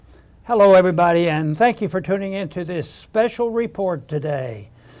Hello, everybody, and thank you for tuning in to this special report today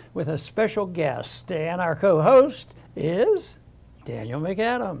with a special guest. And our co-host is Daniel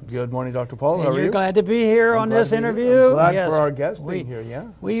McAdams. Good morning, Dr. Paul. And How are you're you? glad to be here on this interview. I'm glad Yes. for our guest being here, yeah.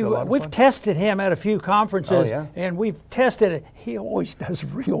 We've tested him at a few conferences, Oh, yeah. and we've tested it. He always does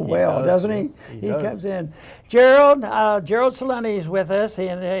real well, doesn't he? He does. Comes in. Gerald Celente is with us,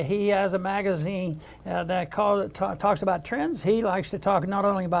 and he has a magazine that talks about trends. He likes to talk not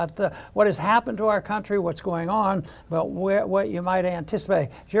only about what has happened to our country, what's going on, but what you might anticipate.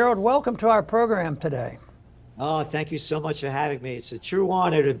 Gerald, welcome to our program today. Oh, thank you so much for having me. It's a true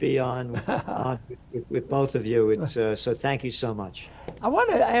honor to be on with both of you. So thank you so much. I want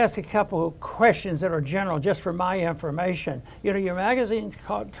to ask a couple of questions that are general, just for my information. You know, your magazine's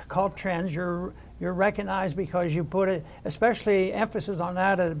called Trends. You're recognized because you put it, especially emphasis on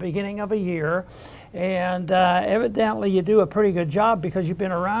that at the beginning of a year, and evidently you do a pretty good job because you've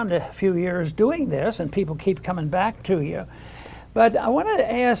been around a few years doing this, and people keep coming back to you. But I wanted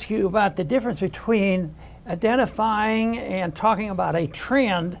to ask you about the difference between identifying and talking about a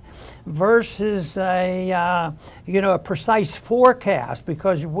trend versus a precise forecast,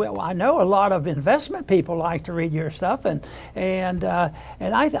 because I know a lot of investment people like to read your stuff, and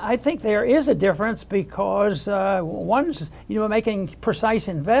I think there is a difference because one's making precise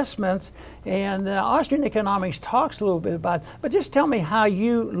investments, and Austrian economics talks a little bit about. But just tell me how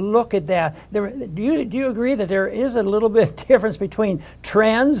you look at that. Do you agree that there is a little bit difference between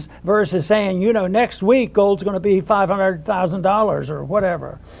trends versus saying next week gold's going to be $500,000 or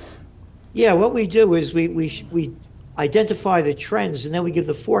whatever? Yeah, what we do is we identify the trends and then we give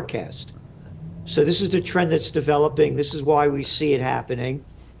the forecast. So this is the trend that's developing. This is why we see it happening,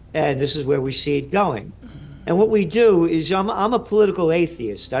 and this is where we see it going. And what we do is I'm a political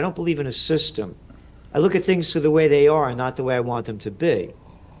atheist. I don't believe in a system. I look at things through the way they are and not the way I want them to be.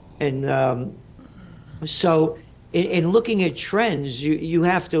 And so in looking at trends, you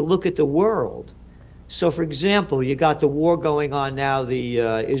have to look at the world. So, for example, you got the war going on now, the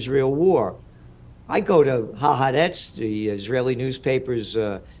Israel war. I go to Haaretz, the Israeli newspapers,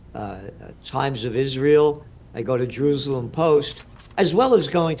 Times of Israel. I go to Jerusalem Post, as well as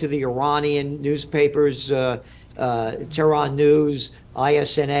going to the Iranian newspapers, Tehran News,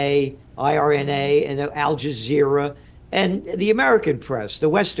 ISNA, IRNA, and Al Jazeera, and the American press, the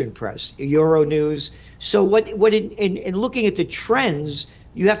Western press, Euronews. So what in looking at the trends,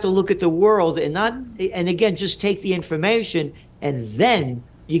 you have to look at the world and again, just take the information and then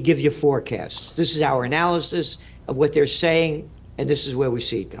you give your forecasts. This is our analysis of what they're saying, and this is where we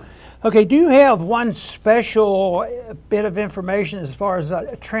see it going. Okay, do you have one special bit of information as far as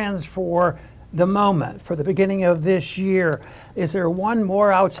trends for the moment, for the beginning of this year? Is there one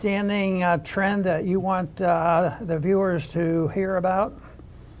more outstanding trend that you want the viewers to hear about?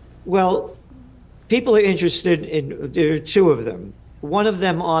 Well, people are interested in, there are two of them. One of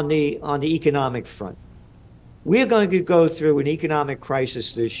them on the economic front. We're going to go through an economic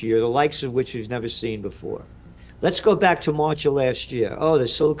crisis this year, the likes of which we've never seen before. Let's go back to March of last year. Oh, the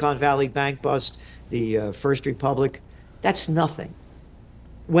Silicon Valley Bank bust, the First Republic. That's nothing.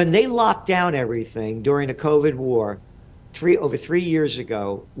 When they locked down everything during the COVID war, over 3 years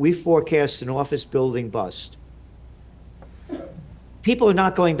ago, we forecast an office building bust. People are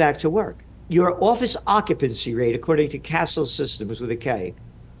not going back to work. Your office occupancy rate, according to Castle Systems with a K,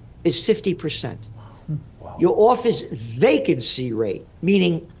 is 50%. Wow. Your office vacancy rate,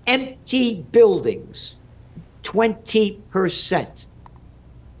 meaning empty buildings, 20%.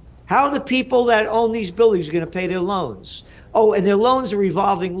 How are the people that own these buildings going to pay their loans? Oh, and their loans are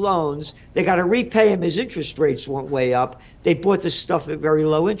revolving loans. They got to repay them as interest rates went way up. They bought this stuff at very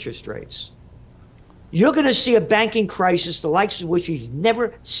low interest rates. You're going to see a banking crisis, the likes of which we've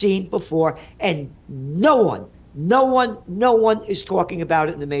never seen before, and no one is talking about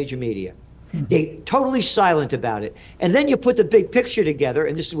it in the major media. They're totally silent about it. And then you put the big picture together,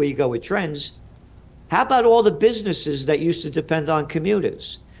 and this is where you go with trends. How about all the businesses that used to depend on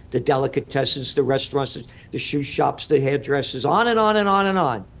commuters? The delicatessens, the restaurants, the shoe shops, the hairdressers, on and on and on and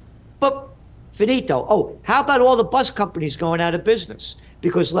on. But finito. Oh, how about all the bus companies going out of business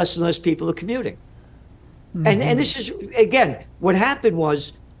because less and less people are commuting? Mm-hmm. And this is, again, what happened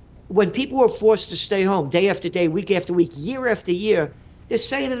was when people were forced to stay home day after day, week after week, year after year, they're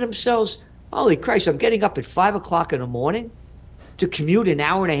saying to themselves, holy Christ, I'm getting up at 5 o'clock in the morning to commute an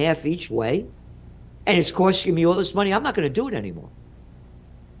hour and a half each way, and it's costing me all this money. I'm not going to do it anymore.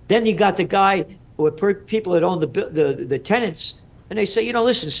 Then you got the guy or people that own the tenants, and they say,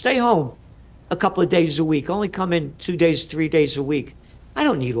 listen, stay home a couple of days a week, only come in 2 days, 3 days a week. I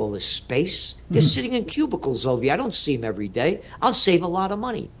don't need all this space. They're sitting in cubicles over here. I don't see them every day. I'll save a lot of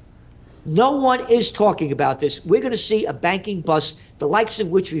money. No one is talking about this. We're going to see a banking bust, the likes of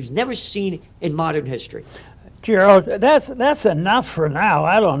which we've never seen in modern history. Gerald, that's enough for now.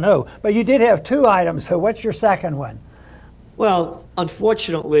 I don't know. But you did have 2 items, so what's your second one? Well,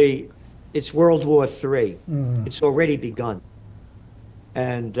 unfortunately, it's World War III. It's already begun.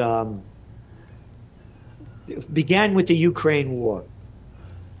 And it began with the Ukraine war.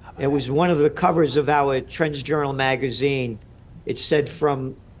 It was one of the covers of our Trends Journal magazine. It said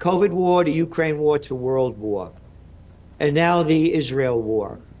from COVID war to Ukraine war to World War. And now the Israel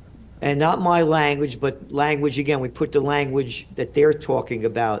war. And not my language, but language, again, we put the language that they're talking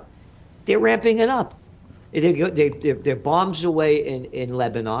about. They're ramping it up. They're bombs away in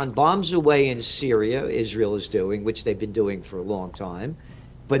Lebanon, bombs away in Syria, Israel is doing, which they've been doing for a long time.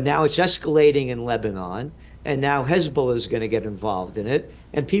 But now it's escalating in Lebanon, and now Hezbollah is going to get involved in it.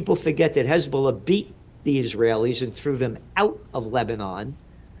 And people forget that Hezbollah beat the Israelis and threw them out of Lebanon.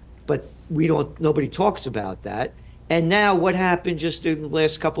 But nobody talks about that. And now what happened just in the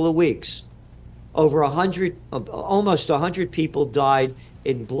last couple of weeks? Almost 100 people died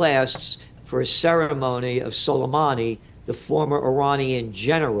in blasts for a ceremony of Soleimani, the former Iranian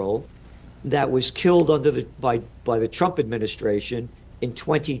general that was killed by the Trump administration in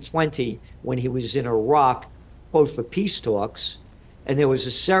 2020 when he was in Iraq, quote, for peace talks. And there was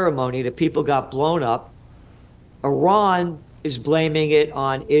a ceremony that people got blown up. Iran is blaming it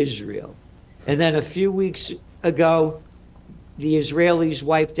on Israel. And then a few weeks ago, the Israelis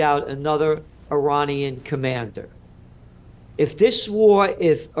wiped out another Iranian commander. If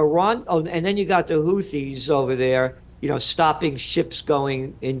Iran, and then you got the Houthis over there, stopping ships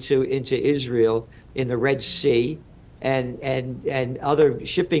going into Israel in the Red Sea, and other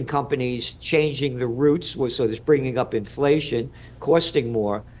shipping companies changing the routes, so it's bringing up inflation, costing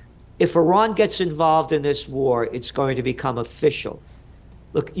more. If Iran gets involved in this war, it's going to become official.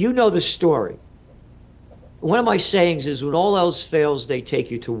 Look, you know the story. One of my sayings is, when all else fails, they take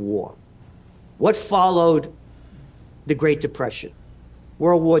you to war. What followed the Great Depression?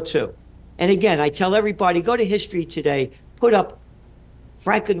 World War II. And again, I tell everybody, go to History Today, put up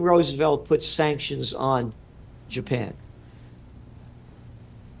Franklin Roosevelt put sanctions on Japan.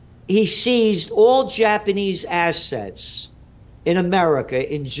 He seized all Japanese assets in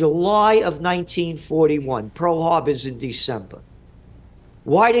America in July of 1941. Pearl Harbor's in December.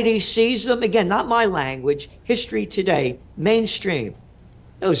 Why did he seize them? Again, not my language. History Today, mainstream.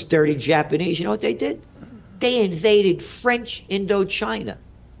 Those dirty Japanese, you know what they did? They invaded French Indochina.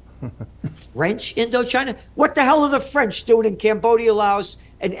 French Indochina? What the hell are the French doing in Cambodia, Laos,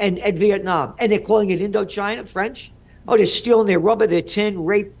 and Vietnam? And they're calling it Indochina, French? Oh, they're stealing their rubber, their tin,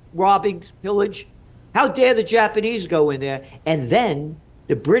 rape, robbing, pillage. How dare the Japanese go in there? And then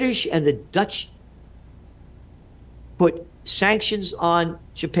the British and the Dutch put sanctions on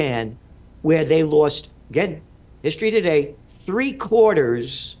Japan, where they lost, again, History Today,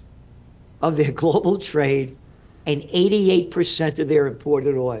 3/4 of their global trade and 88% of their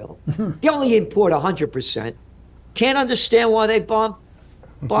imported oil. They only import 100%. Can't understand why they bombed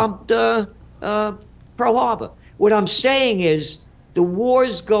Pearl Harbor. What I'm saying is, the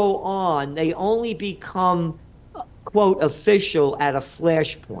wars go on. They only become, quote, official at a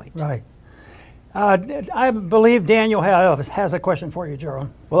flashpoint. Right. I believe Daniel has a question for you, Gerald.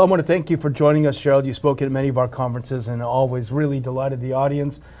 Well, I want to thank you for joining us, Gerald. You spoke at many of our conferences and always really delighted the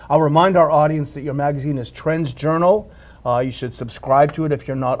audience. I'll remind our audience that your magazine is Trends Journal. You should subscribe to it if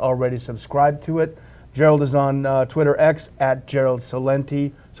you're not already subscribed to it. Gerald is on Twitter X at Gerald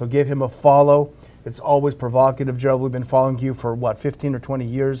Celente, so give him a follow. It's always provocative, Gerald. We've been following you for, 15 or 20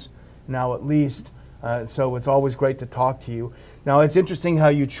 years now at least, so it's always great to talk to you. Now, it's interesting how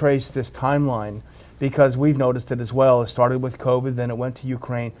you trace this timeline, because we've noticed it as well. It started with COVID, then it went to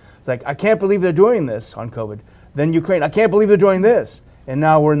Ukraine. It's like, I can't believe they're doing this on COVID. Then Ukraine, I can't believe they're doing this. And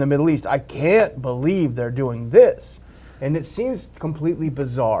now we're in the Middle East. I can't believe they're doing this. And it seems completely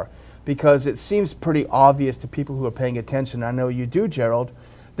bizarre, because it seems pretty obvious to people who are paying attention, I know you do, Gerald,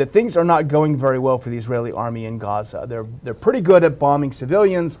 that things are not going very well for the Israeli army in Gaza. They're pretty good at bombing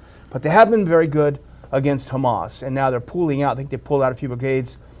civilians, but they haven't been very good against Hamas. And now they're pulling out. I think they pulled out a few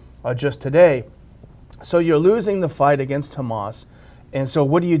brigades just today. So you're losing the fight against Hamas. And so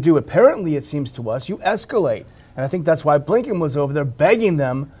what do? Apparently, it seems to us, you escalate. And I think that's why Blinken was over there begging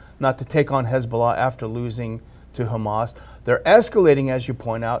them not to take on Hezbollah after losing to Hamas. They're escalating, as you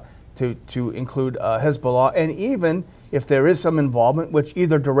point out, to include Hezbollah. And even if there is some involvement, which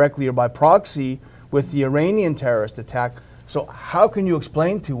either directly or by proxy, with the Iranian terrorist attack. So how can you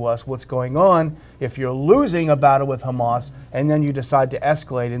explain to us what's going on if you're losing a battle with Hamas and then you decide to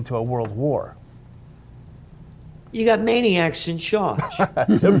escalate into a world war? You got maniacs in charge.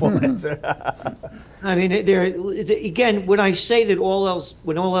 Simple answer. I mean, again, when I say that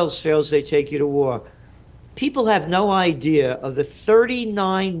when all else fails, they take you to war, people have no idea of the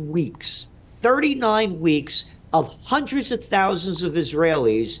 39 weeks of hundreds of thousands of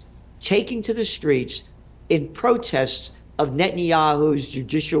Israelis taking to the streets in protests of Netanyahu's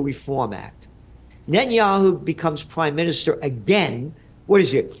Judicial Reform Act. Netanyahu becomes prime minister again. What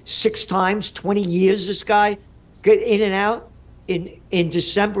is it? 6 times, 20 years, this guy? Get in and out in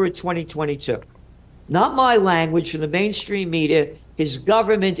December of 2022. Not my language from the mainstream media. His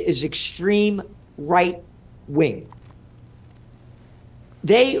government is extreme right wing.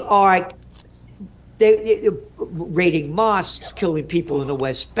 They're raiding mosques, killing people in the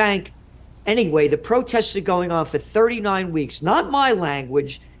West Bank. Anyway, the protests are going on for 39 weeks. Not my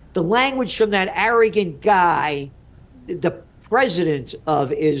language, the language from that arrogant guy, the president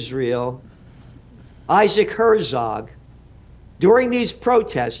of Israel, Isaac Herzog. During these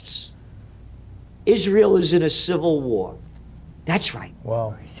protests, Israel is in a civil war. That's right.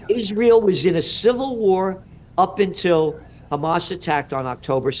 Wow. Israel was in a civil war up until Hamas attacked on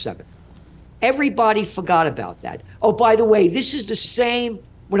October 7th. Everybody forgot about that. Oh, by the way, this is the same,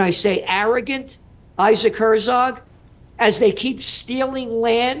 when I say arrogant, Isaac Herzog, as they keep stealing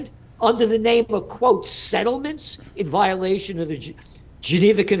land under the name of, quote, settlements in violation of the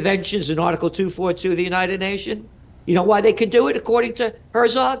Geneva Conventions and Article 242 of the United Nations. You know why they can do it, according to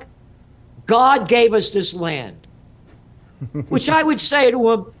Herzog? God gave us this land. Which I would say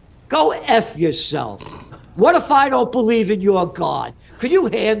to him, go F yourself. What if I don't believe in your God? Could you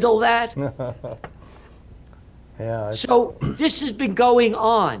handle that? Yeah. So this has been going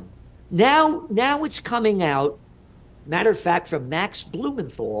on. Now it's coming out, matter of fact, from Max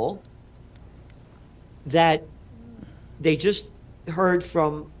Blumenthal, that they just heard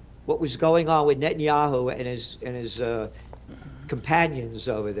from what was going on with Netanyahu and his companions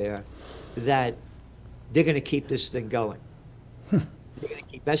over there, that they're going to keep this thing going. They're going to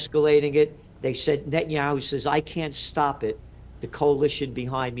keep escalating it. They said, Netanyahu says, I can't stop it. The coalition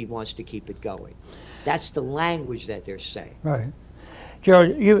behind me wants to keep it going. That's the language that they're saying. Right.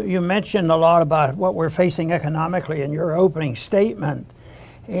 Gerald, you mentioned a lot about what we're facing economically in your opening statement.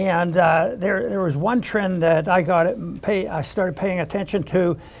 And there was one trend that I started paying attention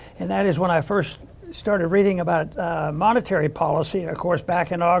to, and that is when I first started reading about monetary policy. Of course,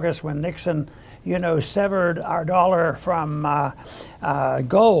 back in August when Nixon, severed our dollar from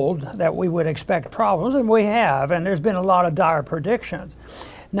gold, that we would expect problems, and we have, and there's been a lot of dire predictions.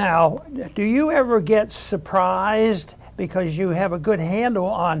 Now, do you ever get surprised because you have a good handle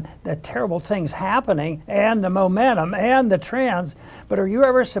on the terrible things happening and the momentum and the trends, but are you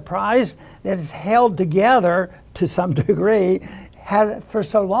ever surprised that it's held together to some degree for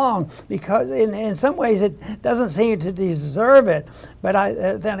so long? Because in some ways it doesn't seem to deserve it,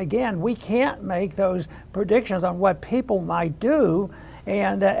 but then again, we can't make those predictions on what people might do,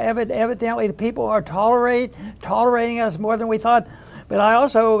 and evidently the people are tolerating us more than we thought. But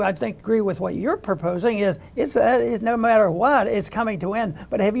I think agree with what you're proposing is it's no matter what, it's coming to end.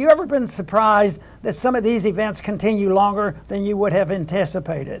 But have you ever been surprised that some of these events continue longer than you would have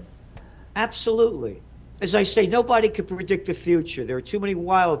anticipated? Absolutely. As I say, nobody can predict the future. There are too many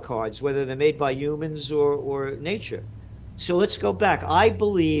wild cards, whether they're made by humans or nature. So let's go back. I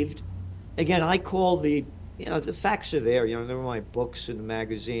believed, again, I call the facts are there. They're in my books in the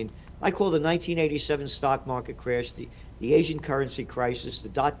magazine. I call the 1987 stock market crash, the Asian currency crisis, the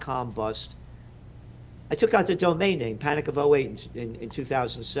dot-com bust. I took out the domain name, Panic of 08 in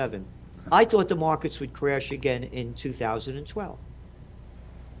 2007. I thought the markets would crash again in 2012.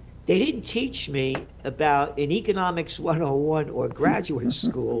 They didn't teach me about, in Economics 101 or graduate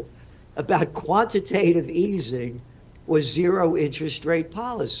school, about quantitative easing or zero interest rate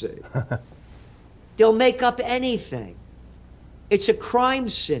policy. They'll make up anything. It's a crime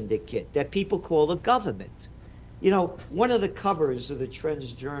syndicate that people call the government. One of the covers of the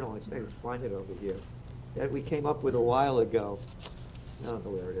Trends Journal, I think I can find it over here, that we came up with a while ago. I don't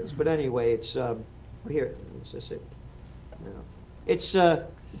know where it is, but anyway, it's here. Is this it? No. It's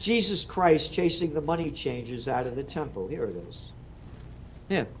Jesus Christ chasing the money changers out of the temple. Here it is.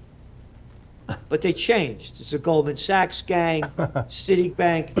 Yeah. But they changed. It's a Goldman Sachs gang,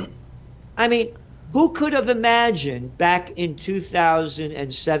 Citibank. I mean, who could have imagined back in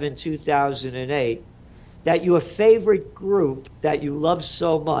 2007, 2008, that your favorite group that you love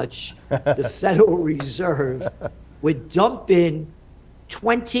so much, the Federal Reserve, would dump in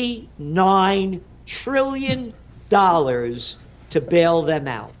 $29 trillion to bail them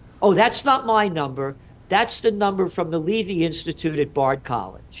out? Oh, that's not my number. That's the number from the Levy Institute at Bard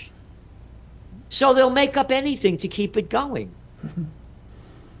College. So they'll make up anything to keep it going.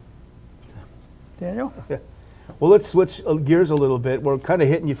 Daniel? Well, let's switch gears a little bit. We're kind of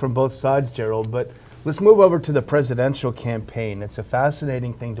hitting you from both sides, Gerald, but let's move over to the presidential campaign. It's a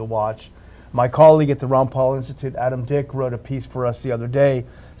fascinating thing to watch. My colleague at the Ron Paul Institute, Adam Dick, wrote a piece for us the other day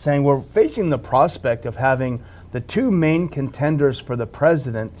saying we're facing the prospect of having the two main contenders for the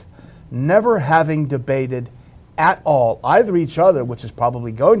president never having debated at all, either each other, which is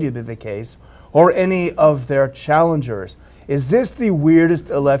probably going to be the case, or any of their challengers. Is this the weirdest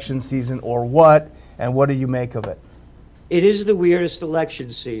election season or what? And what do you make of it? It is the weirdest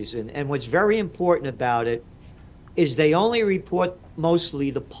election season. And what's very important about it is they only report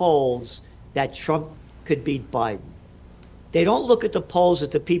mostly the polls that Trump could beat Biden. They don't look at the polls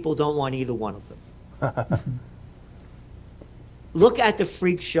that the people don't want either one of them. Look at the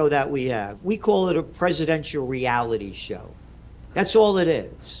freak show that we have. We call it a presidential reality show. That's all it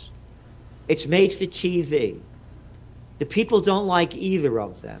is. It's made for TV. The people don't like either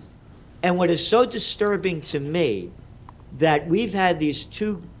of them. And what is so disturbing to me, that we've had these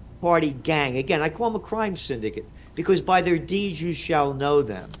two-party gang, again, I call them a crime syndicate, because by their deeds you shall know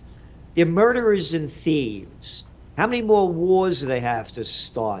them. They're murderers and thieves. How many more wars do they have to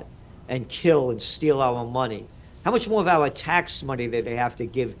start and kill and steal our money? How much more of our tax money do they have to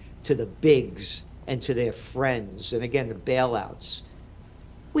give to the bigs and to their friends, and again, the bailouts?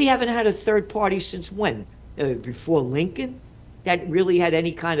 We haven't had a third party since when? Before Lincoln? That really had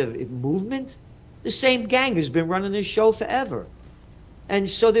any kind of movement? The same gang has been running this show forever. And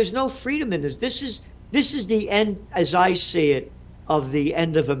so there's no freedom in this. This is the end, as I see it, of the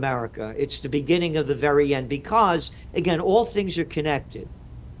end of America. It's the beginning of the very end, because, again, all things are connected.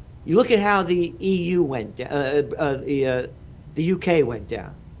 You look at how the EU went down, the UK went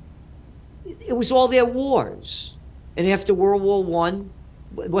down. It was all their wars. And after World War I,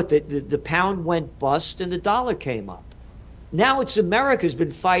 the pound went bust and the dollar came up. Now it's America's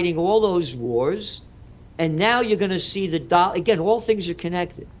been fighting all those wars, and now you're going to see the dollar, again, all things are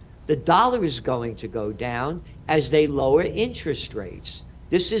connected. The dollar is going to go down as they lower interest rates.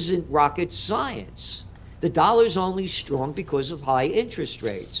 This isn't rocket science. The dollar's only strong because of high interest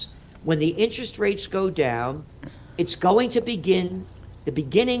rates. When the interest rates go down, it's going to begin the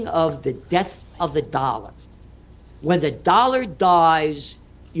beginning of the death of the dollar. When the dollar dies,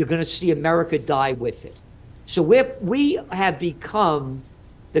 you're going to see America die with it. So we have become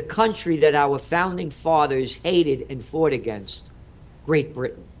the country that our founding fathers hated and fought against, Great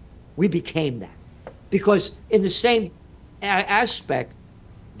Britain. We became that. Because in the same aspect,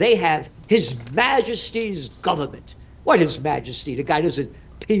 they have His Majesty's government. What His Majesty? The guy doesn't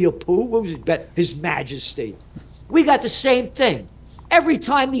pee or poo. What was it? His Majesty. We got the same thing. Every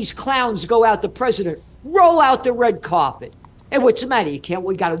time these clowns go out, the president, roll out the red carpet. And what's the matter?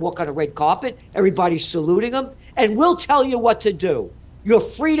 We got to walk on a red carpet. Everybody's saluting them. And we'll tell you what to do. Your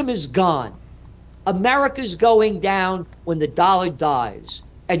freedom is gone. America's going down when the dollar dies.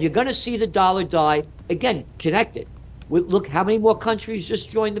 And you're going to see the dollar die, again, connected. Look, how many more countries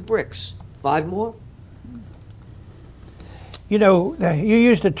just joined the BRICS? 5 more? You know, you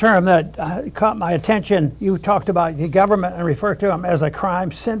used a term that caught my attention. You talked about the government and referred to them as a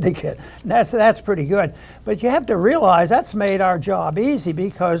crime syndicate. And that's pretty good. But you have to realize that's made our job easy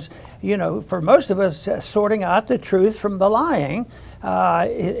because, you know, for most of us, sorting out the truth from the lying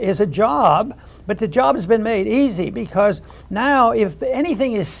is a job. But the job has been made easy because now if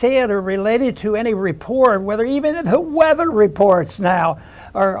anything is said or related to any report, whether even the weather reports now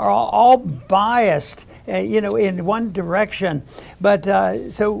are all biased, in one direction. But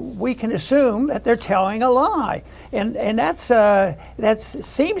so we can assume that they're telling a lie. And that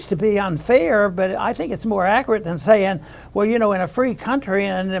seems to be unfair, but I think it's more accurate than saying, well, in a free country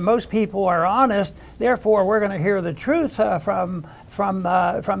and most people are honest, therefore we're going to hear the truth from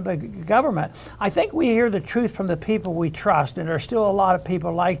the government. I think we hear the truth from the people we trust, and there's still a lot of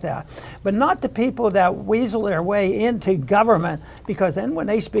people like that. But not the people that weasel their way into government, because then when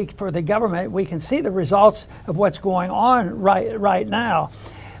they speak for the government, we can see the results of what's going on right now.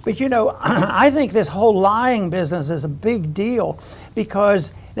 But I think this whole lying business is a big deal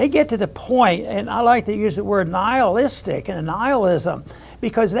because they get to the point, and I like to use the word nihilistic and nihilism,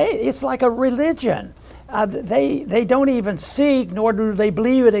 because it's like a religion. They don't even seek, nor do they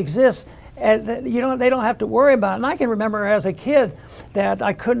believe it exists. And they don't have to worry about it. And I can remember as a kid that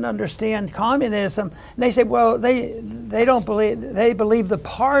I couldn't understand communism. And they said, well, they don't believe, they believe the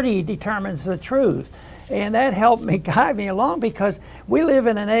party determines the truth. And that helped me guide me along, because we live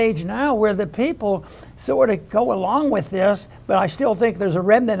in an age now where the people sort of go along with this, but I still think there's a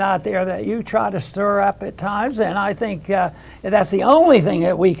remnant out there that you try to stir up at times, and I think that's the only thing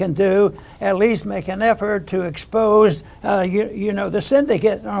that we can do, at least make an effort to expose the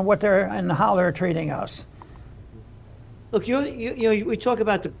syndicate on what they're and how they're treating us. Look, we talk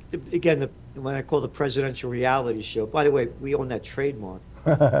about what I call the presidential reality show. By the way, we own that trademark.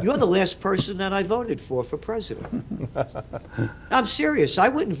 You're the last person that I voted for president. I'm serious. I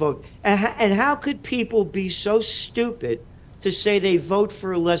wouldn't vote. And how could people be so stupid to say they vote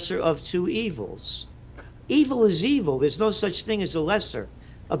for a lesser of two evils? Evil is evil. There's no such thing as a lesser.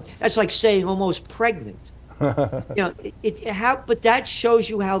 That's like saying almost pregnant. But that shows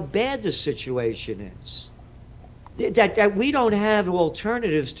you how bad the situation is. That we don't have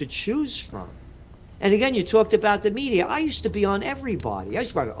alternatives to choose from. And again, you talked about the media. I used to be on everybody. I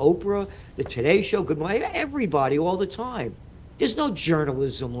used to be on Oprah, the Today Show, Good Morning, everybody all the time. There's no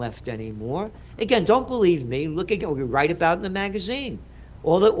journalism left anymore. Again, don't believe me. Look again. We write about it in the magazine.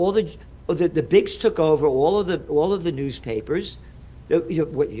 The bigs took over all of the newspapers.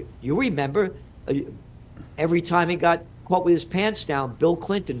 You remember, every time he got caught with his pants down, Bill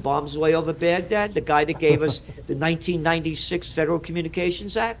Clinton bombs away over Baghdad, the guy that gave us the 1996 Federal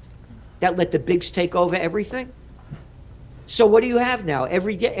Communications Act. That let the bigs take over everything. So what do you have now? They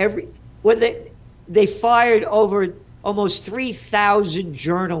fired over almost 3,000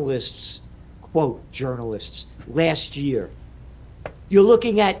 journalists, quote journalists, last year. You're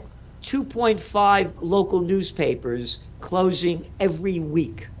looking at 2.5 local newspapers closing every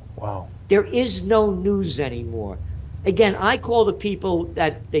week. Wow. There is no news anymore. Again, I call the people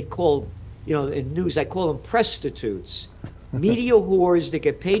that they call, in news, I call them prostitutes. Media whores that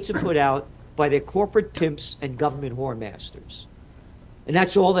get paid to put out by their corporate pimps and government whoremasters. And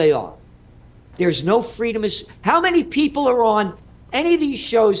that's all they are. There's no freedom. How many people are on any of these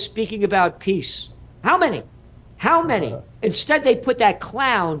shows speaking about peace? How many? Instead, they put that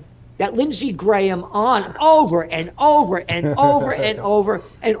clown, that Lindsey Graham, on over and over and over and over,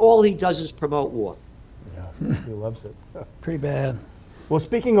 and all he does is promote war. Yeah, he loves it. Pretty bad. Well,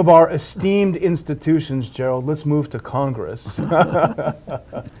 speaking of our esteemed institutions, Gerald, let's move to Congress. Hey,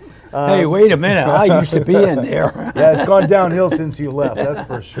 wait a minute. I used to be in there. Yeah, it's gone downhill since you left, that's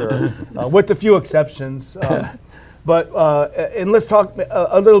for sure, with a few exceptions. And let's talk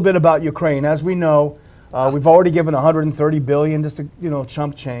a little bit about Ukraine. As we know, we've already given $130 billion, just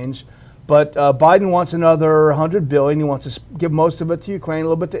chump change. But Biden wants another $100 billion. He wants to give most of it to Ukraine, a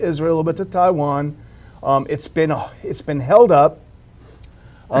little bit to Israel, a little bit to Taiwan. It's been held up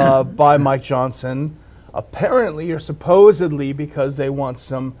by Mike Johnson, apparently or supposedly because they want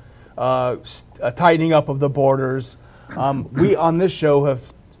some tightening up of the borders. We on this show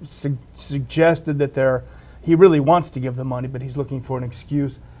have suggested that he really wants to give the money, but he's looking for an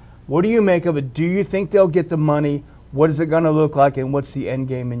excuse. What do you make of it? Do you think they'll get the money? What is it going to look like, and what's the end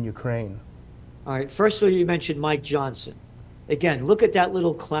game in Ukraine? All right, first of all, you mentioned Mike Johnson. Again, look at that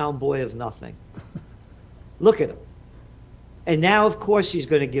little clown boy of nothing. Look at him. And now, of course, he's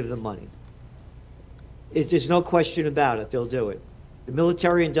going to give the money. There's no question about it. They'll do it. The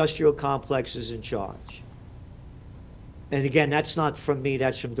military-industrial complex is in charge. And again, that's not from me.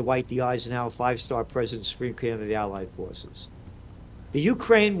 That's from Dwight D. Eisenhower, five-star president, Supreme Commander of the Allied Forces. The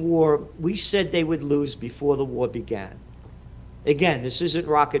Ukraine war, we said they would lose before the war began. Again, this isn't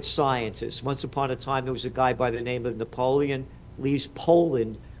rocket science. Once upon a time, there was a guy by the name of Napoleon leaves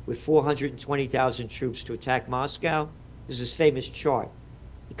Poland with 420,000 troops to attack Moscow. There's this famous chart.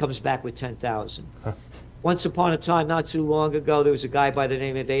 He comes back with 10,000. Once upon a time, not too long ago, there was a guy by the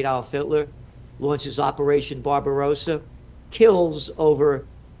name of Adolf Hitler, launches Operation Barbarossa, kills over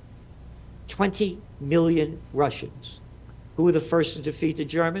 20 million Russians. Who were the first to defeat the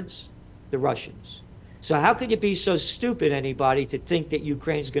Germans? The Russians. So how could you be so stupid, anybody, to think that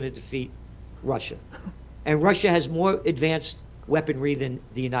Ukraine's going to defeat Russia? And Russia has more advanced weaponry than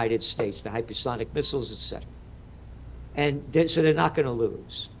the United States, the hypersonic missiles, etc. And so they're not going to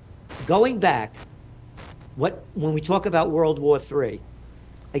lose. Going back, when we talk about World War III,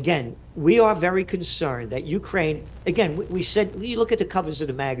 again, we are very concerned that Ukraine, again, we said, you look at the covers of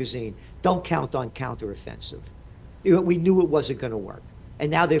the magazine, don't count on counteroffensive. We knew it wasn't going to work.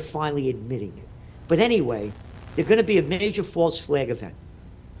 And now they're finally admitting it. But anyway, they're going to be a major false flag event.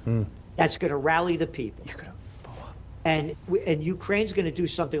 That's going to rally the people. And Ukraine's going to do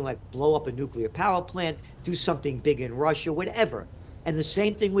something like blow up a nuclear power plant, do something big in Russia, whatever. And the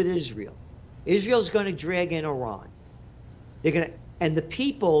same thing with Israel. Israel's going to drag in Iran. And the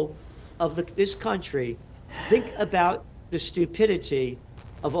people of this country think about the stupidity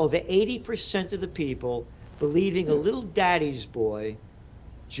of over 80% of the people believing a little daddy's boy,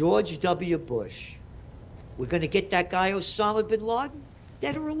 George W. Bush. We're going to get that guy Osama bin Laden,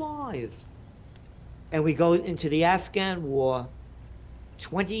 dead or alive. And we go into the Afghan war,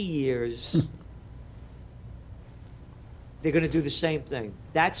 20 years. They're going to do the same thing.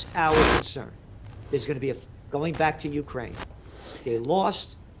 That's our concern. There's going to be going back to Ukraine. They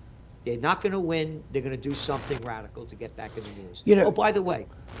lost. They're not going to win. They're going to do something radical to get back in the news. Oh, by the way,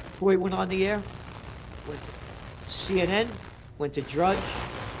 before we went on the air, went to CNN, went to Drudge,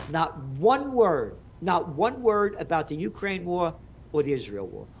 not one word about the Ukraine war or the Israel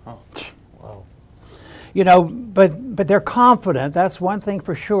war. Oh, wow. But they're confident. That's one thing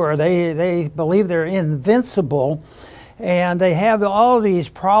for sure. They believe they're invincible. And they have all these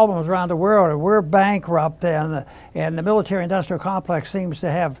problems around the world. We're bankrupt, and the military-industrial complex seems to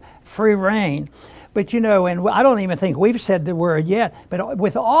have free reign. But and I don't even think we've said the word yet, but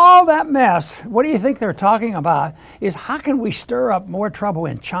with all that mess, what do you think they're talking about is how can we stir up more trouble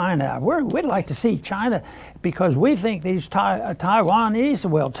in China? We'd like to see China, because we think these Taiwanese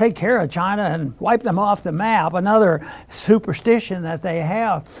will take care of China and wipe them off the map, another superstition that they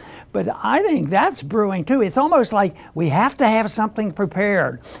have. But I think that's brewing too. It's almost like we have to have something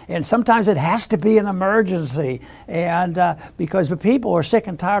prepared. And sometimes it has to be an emergency. And because the people are sick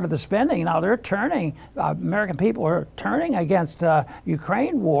and tired of the spending. Now they're turning, American people are turning against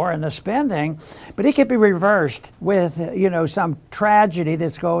Ukraine war and the spending. But it could be reversed with, some tragedy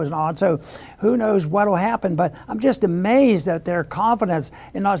that's going on. So who knows what will happen. But I'm just amazed at their confidence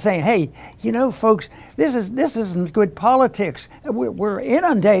in not saying, hey, folks, this isn't good politics. We're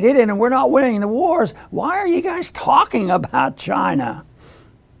inundated and we're not winning the wars. Why are you guys talking about China?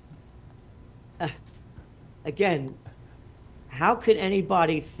 Again, how could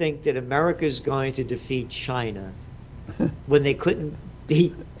anybody think that America is going to defeat China when they couldn't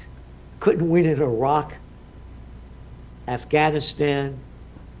win in Iraq, Afghanistan,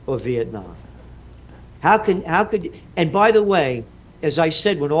 or Vietnam? How could? And by the way, as I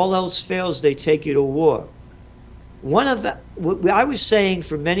said, when all else fails, they take you to war. What I was saying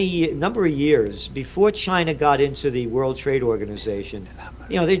for number of years before China got into the World Trade Organization,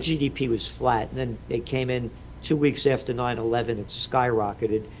 their GDP was flat, and then they came in 2 weeks after 9/11. It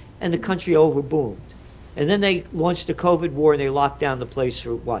skyrocketed, and the country overboomed. And then they launched the COVID war, and they locked down the place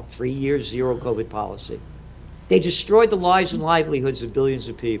for 3 years, zero COVID policy. They destroyed the lives and livelihoods of billions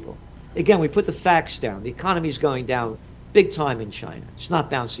of people. Again, we put the facts down. The economy is going down big time in China. It's not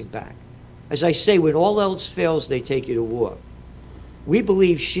bouncing back. As I say, when all else fails, they take you to war. We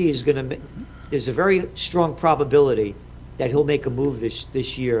believe Xi is going to. There's a very strong probability that he'll make a move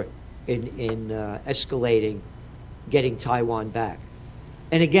this year in escalating, getting Taiwan back.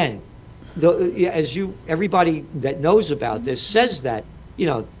 And again, everybody that knows about this says that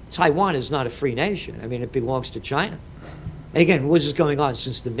Taiwan is not a free nation. I mean, it belongs to China. And again, what is going on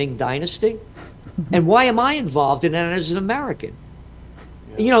since the Ming Dynasty? And why am I involved in that as an American?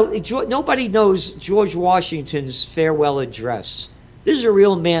 Nobody knows George Washington's farewell address. This is a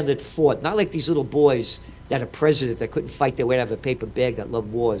real man that fought, not like these little boys that are president that couldn't fight their way out of a paper bag that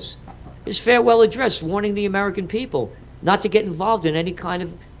loved wars. His farewell address warning the American people not to get involved in any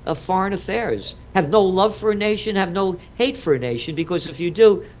kind of foreign affairs. Have no love for a nation, have no hate for a nation, because if you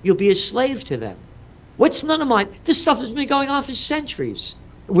do, you'll be a slave to them. What's none of mine? This stuff has been going on for centuries.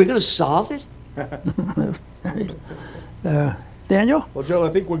 We're going to solve it? Daniel? Well, Joe, I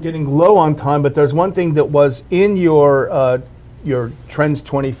think we're getting low on time, but there's one thing that was in your Trends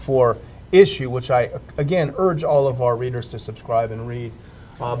 24 issue, which I, again, urge all of our readers to subscribe and read.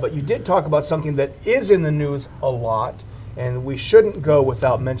 But you did talk about something that is in the news a lot, and we shouldn't go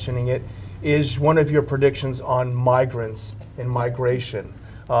without mentioning it, is one of your predictions on migrants and migration.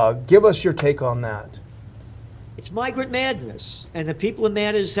 Give us your take on that. It's migrant madness, and the people are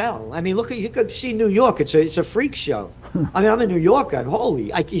mad as hell. I mean, you could see New York. It's a freak show. I mean, I'm in New York.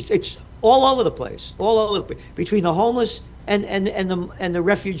 It's all over the place, between the homeless and the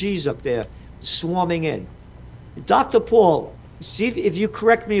refugees up there, swarming in. Dr. Paul, see if you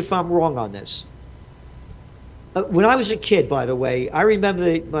correct me if I'm wrong on this. When I was a kid, by the way, I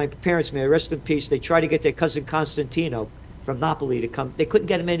remember my parents, may I rest in peace, they tried to get their cousin Constantino from Napoli to come. They couldn't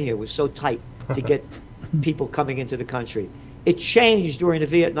get him in here. It was so tight to get people coming into the country. It changed during the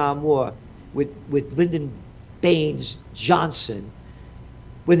Vietnam War with Lyndon Baines Johnson,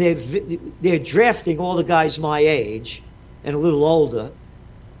 when they're drafting all the guys my age and a little older,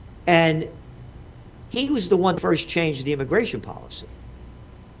 and he was the one first changed the immigration policy.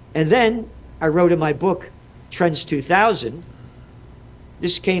 And then I wrote in my book, Trends 2000,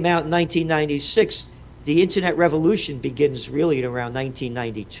 this came out in 1996, the internet revolution begins really at around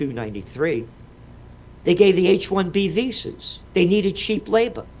 1992, 93. They gave the H-1B visas. They needed cheap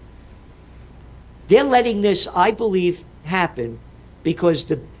labor. They're letting this, I believe, happen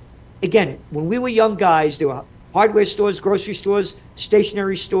because, again, when we were young guys, there were hardware stores, grocery stores,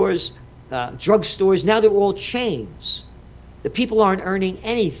 stationery stores, drug stores. Now they're all chains. The people aren't earning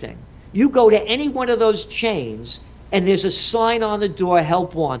anything. You go to any one of those chains, and there's a sign on the door,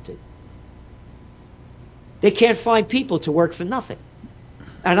 help wanted. They can't find people to work for nothing.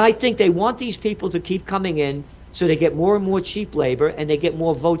 And I think they want these people to keep coming in so they get more and more cheap labor and they get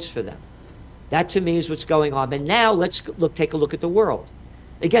more votes for them. That to me is what's going on. And now let's take a look at the world.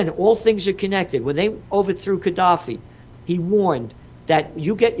 Again, all things are connected. When they overthrew Gaddafi, he warned that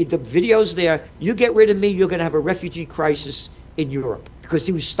you get the videos there, you get rid of me, you're going to have a refugee crisis in Europe, because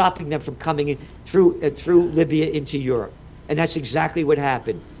he was stopping them from coming in through Libya into Europe. And that's exactly what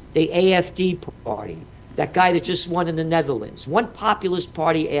happened. The AFD party, that guy that just won in the Netherlands, one populist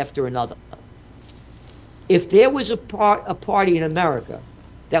party after another. If there was a party in America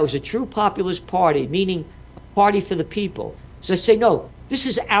that was a true populist party, meaning a party for the people, so I say, no, this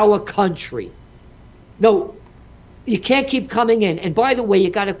is our country. No, you can't keep coming in. And by the way, you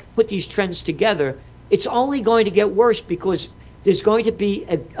got to put these trends together. It's only going to get worse because there's going to be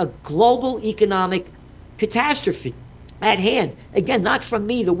a global economic catastrophe at hand. Again, not from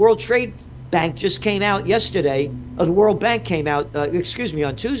me. The World Trade Bank just came out yesterday, or the World Bank came out,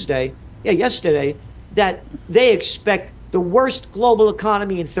 on Tuesday, yesterday, that they expect the worst global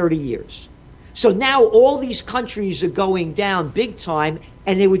economy in 30 years. So now all these countries are going down big time,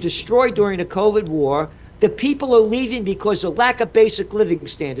 and they were destroyed during the COVID war. The people are leaving because of lack of basic living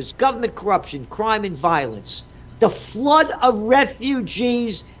standards, government corruption, crime and violence. The flood of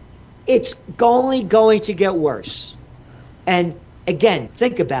refugees, it's only going to get worse. And again,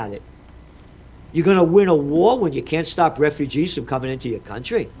 think about it. You're going to win a war when you can't stop refugees from coming into your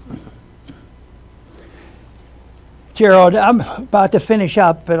country. Gerald, I'm about to finish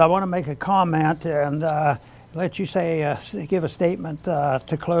up, but I want to make a comment and let you give a statement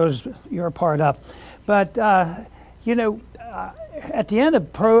to close your part up. But, at the end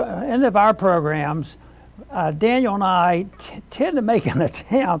of our programs, Daniel and I tend to make an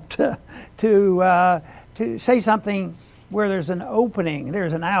attempt to say something where there's an opening,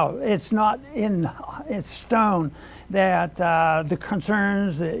 there's an out. It's not it's stone that the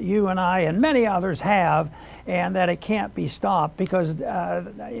concerns that you and I and many others have, and that it can't be stopped because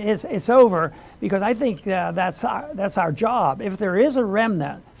it's over. Because I think that's our job. If there is a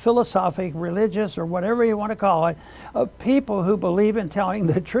remnant, philosophic, religious, or whatever you want to call it, of people who believe in telling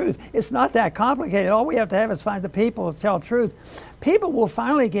the truth, it's not that complicated. All we have to have is find the people to tell the truth. People will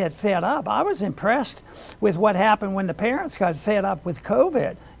finally get fed up. I was impressed with what happened when the parents got fed up with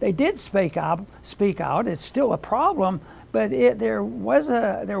COVID. They did speak out. It's still a problem, but there was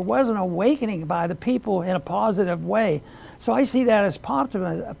an awakening by the people in a positive way. So I see that as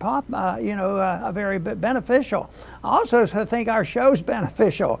very beneficial. I also think our show's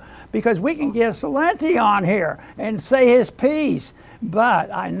beneficial because we can get Celente on here and say his piece.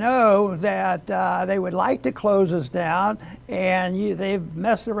 But I know that they would like to close us down, and they've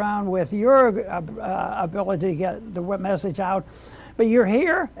messed around with your ability to get the message out. But you're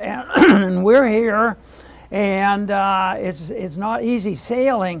here, and we're here, and it's not easy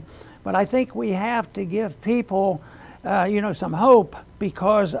sailing. But I think we have to give people some hope,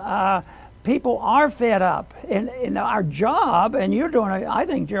 because people are fed up. And our job, and I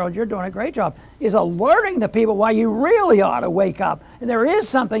think, Gerald, you're doing a great job, is alerting the people why you really ought to wake up. And there is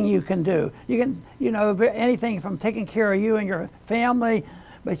something you can do. You can, anything from taking care of you and your family,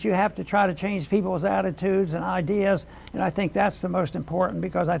 but you have to try to change people's attitudes and ideas. And I think that's the most important,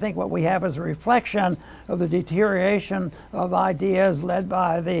 because I think what we have is a reflection of the deterioration of ideas led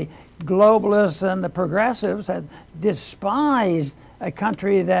by the globalists and the progressives that despised a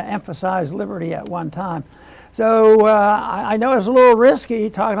country that emphasized liberty at one time. So I know it's a little risky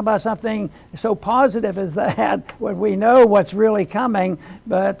talking about something so positive as that when we know what's really coming,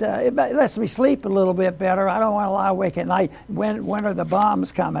 but it lets me sleep a little bit better. I don't want to lie awake at night. When are the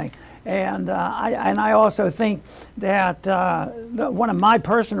bombs coming? And I also think that one of my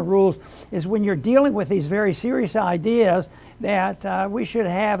personal rules is when you're dealing with these very serious ideas, that we should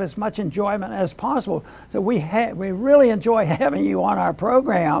have as much enjoyment as possible. So we really enjoy having you on our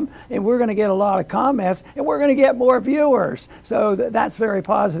program, and we're going to get a lot of comments, and we're going to get more viewers. So that's very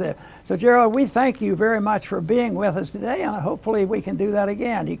positive. So Gerald, we thank you very much for being with us today, and hopefully we can do that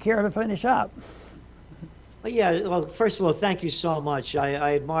again. Do you care to finish up? Well, yeah. Well, first of all, thank you so much.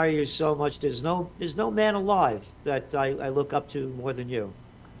 I admire you so much. There's no man alive that I look up to more than you.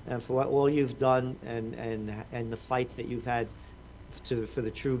 and for all you've done, and the fight that you've had for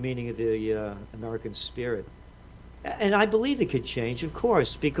the true meaning of the American spirit. And I believe it could change, of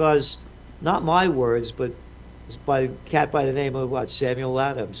course, because not my words, but by a cat by the name of Samuel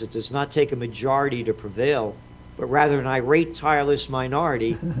Adams. It does not take a majority to prevail, but rather an irate, tireless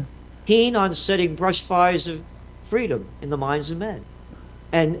minority, keen on setting brush fires of freedom in the minds of men.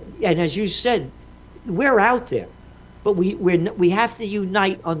 And as you said, we're out there, but we have to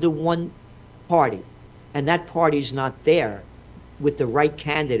unite under one party, and that party's not there with the right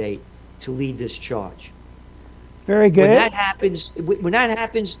candidate to lead this charge. Very good. When that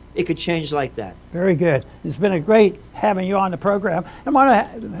happens, it could change like that. Very good. It's been a great having you on the program. I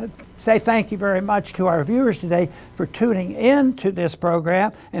want to say thank you very much to our viewers today for tuning in to this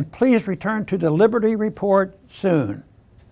program, and please return to the Liberty Report soon.